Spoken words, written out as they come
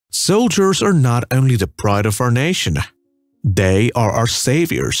Soldiers are not only the pride of our nation. They are our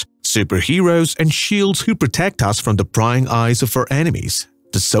saviors, superheroes, and shields who protect us from the prying eyes of our enemies.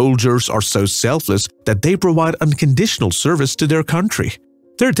 The soldiers are so selfless that they provide unconditional service to their country.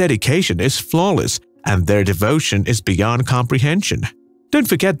 Their dedication is flawless, and their devotion is beyond comprehension. Don't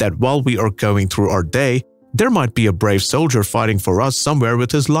forget that while we are going through our day, there might be a brave soldier fighting for us somewhere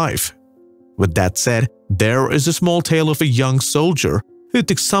with his life. With that said, there is a small tale of a young soldier who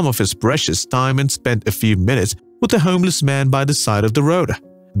took some of his precious time and spent a few minutes with a homeless man by the side of the road.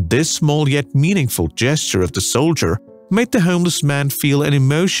 This small yet meaningful gesture of the soldier made the homeless man feel an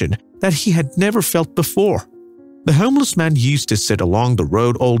emotion that he had never felt before. The homeless man used to sit along the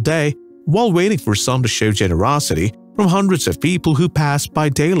road all day while waiting for some to show generosity from hundreds of people who passed by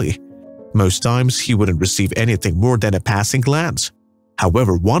daily. Most times he wouldn't receive anything more than a passing glance.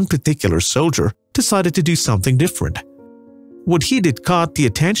 However, one particular soldier decided to do something different. What he did caught the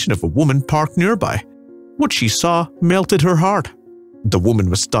attention of a woman parked nearby. What she saw melted her heart. The woman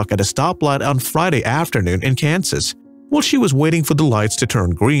was stuck at a stoplight on Friday afternoon in Kansas. While she was waiting for the lights to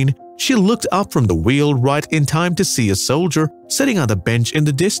turn green, she looked up from the wheel right in time to see a soldier sitting on the bench in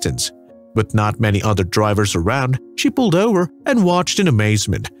the distance. With not many other drivers around, she pulled over and watched in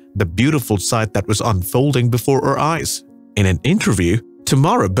amazement the beautiful sight that was unfolding before her eyes. In an interview,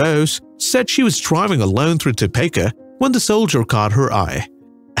 Tammra Bose said she was driving alone through Topeka when the soldier caught her eye.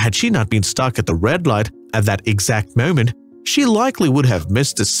 Had she not been stuck at the red light at that exact moment, she likely would have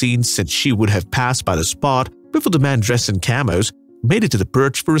missed the scene since she would have passed by the spot before the man dressed in camos made it to the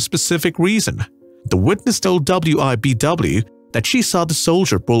perch for a specific reason. The witness told WIBW that she saw the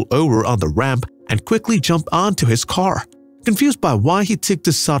soldier pull over on the ramp and quickly jump onto his car. Confused by why he took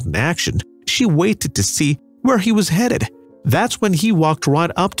this sudden action, she waited to see where he was headed. That's when he walked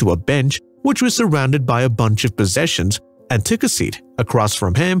right up to a bench which was surrounded by a bunch of possessions and took a seat. Across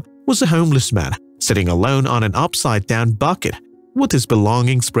from him was a homeless man sitting alone on an upside-down bucket with his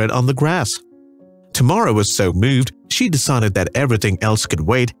belongings spread on the grass. Tammra was so moved, she decided that everything else could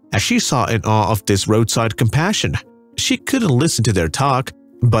wait as she saw in awe of this roadside compassion. She couldn't listen to their talk,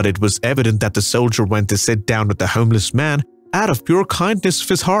 but it was evident that the soldier went to sit down with the homeless man out of pure kindness of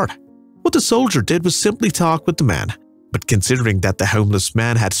his heart. What the soldier did was simply talk with the man. But considering that the homeless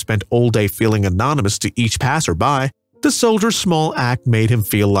man had spent all day feeling anonymous to each passerby, the soldier's small act made him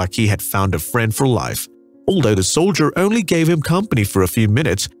feel like he had found a friend for life. Although the soldier only gave him company for a few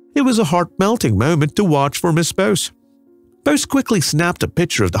minutes, it was a heart-melting moment to watch for Miss Bose. Bose quickly snapped a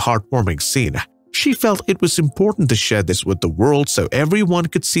picture of the heartwarming scene. She felt it was important to share this with the world so everyone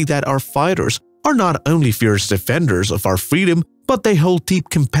could see that our fighters are not only fierce defenders of our freedom, but they hold deep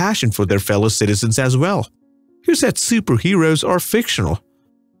compassion for their fellow citizens as well. Who said superheroes are fictional?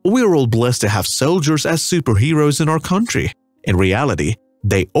 We are all blessed to have soldiers as superheroes in our country. In reality,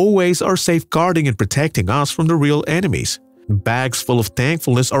 they always are safeguarding and protecting us from the real enemies. Bags full of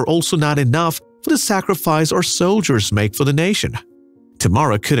thankfulness are also not enough for the sacrifice our soldiers make for the nation.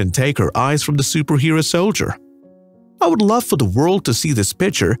 Tammra couldn't take her eyes from the superhero soldier. I would love for the world to see this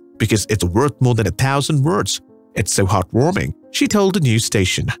picture because it's worth more than 1,000 words. It's so heartwarming, she told the news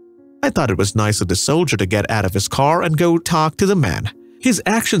station. I thought it was nice of the soldier to get out of his car and go talk to the man. His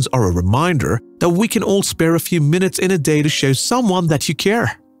actions are a reminder that we can all spare a few minutes in a day to show someone that you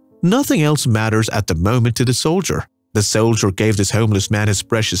care. Nothing else matters at the moment to the soldier. The soldier gave this homeless man his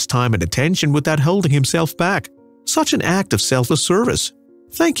precious time and attention without holding himself back. Such an act of selfless service.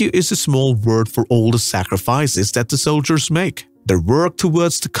 Thank you is a small word for all the sacrifices that the soldiers make. Their work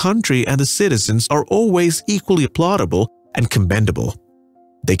towards the country and the citizens are always equally applaudable and commendable.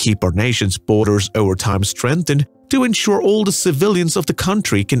 They keep our nation's borders over time strengthened to ensure all the civilians of the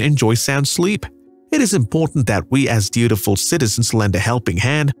country can enjoy sound sleep. It is important that we as dutiful citizens lend a helping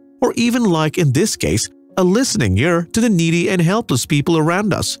hand, or even like in this case, a listening ear to the needy and helpless people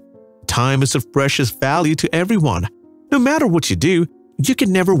around us. Time is of precious value to everyone. No matter what you do, you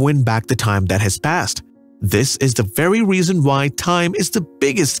can never win back the time that has passed. This is the very reason why time is the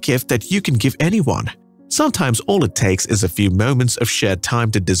biggest gift that you can give anyone. Sometimes all it takes is a few moments of shared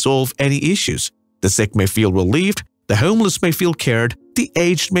time to dissolve any issues. The sick may feel relieved, the homeless may feel cared, the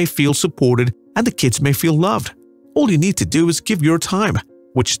aged may feel supported, and the kids may feel loved. All you need to do is give your time,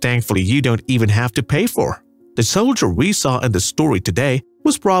 which thankfully you don't even have to pay for. The soldier we saw in the story today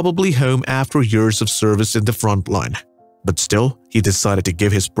was probably home after years of service in the front line. But still, he decided to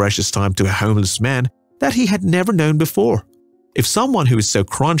give his precious time to a homeless man that he had never known before. If someone who is so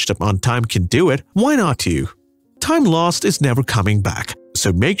crunched up on time can do it, why not you? Time lost is never coming back,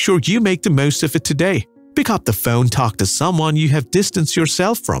 so make sure you make the most of it today. Pick up the phone, talk to someone you have distanced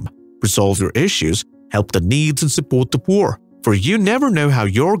yourself from, resolve your issues, help the needs and support the poor. for you never know how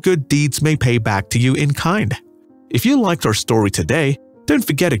your good deeds may pay back to you in kind. If you liked our story today, don't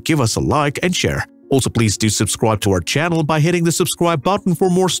forget to give us a like and share. Also, please do subscribe to our channel by hitting the subscribe button for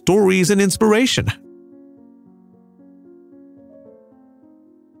more stories and inspiration.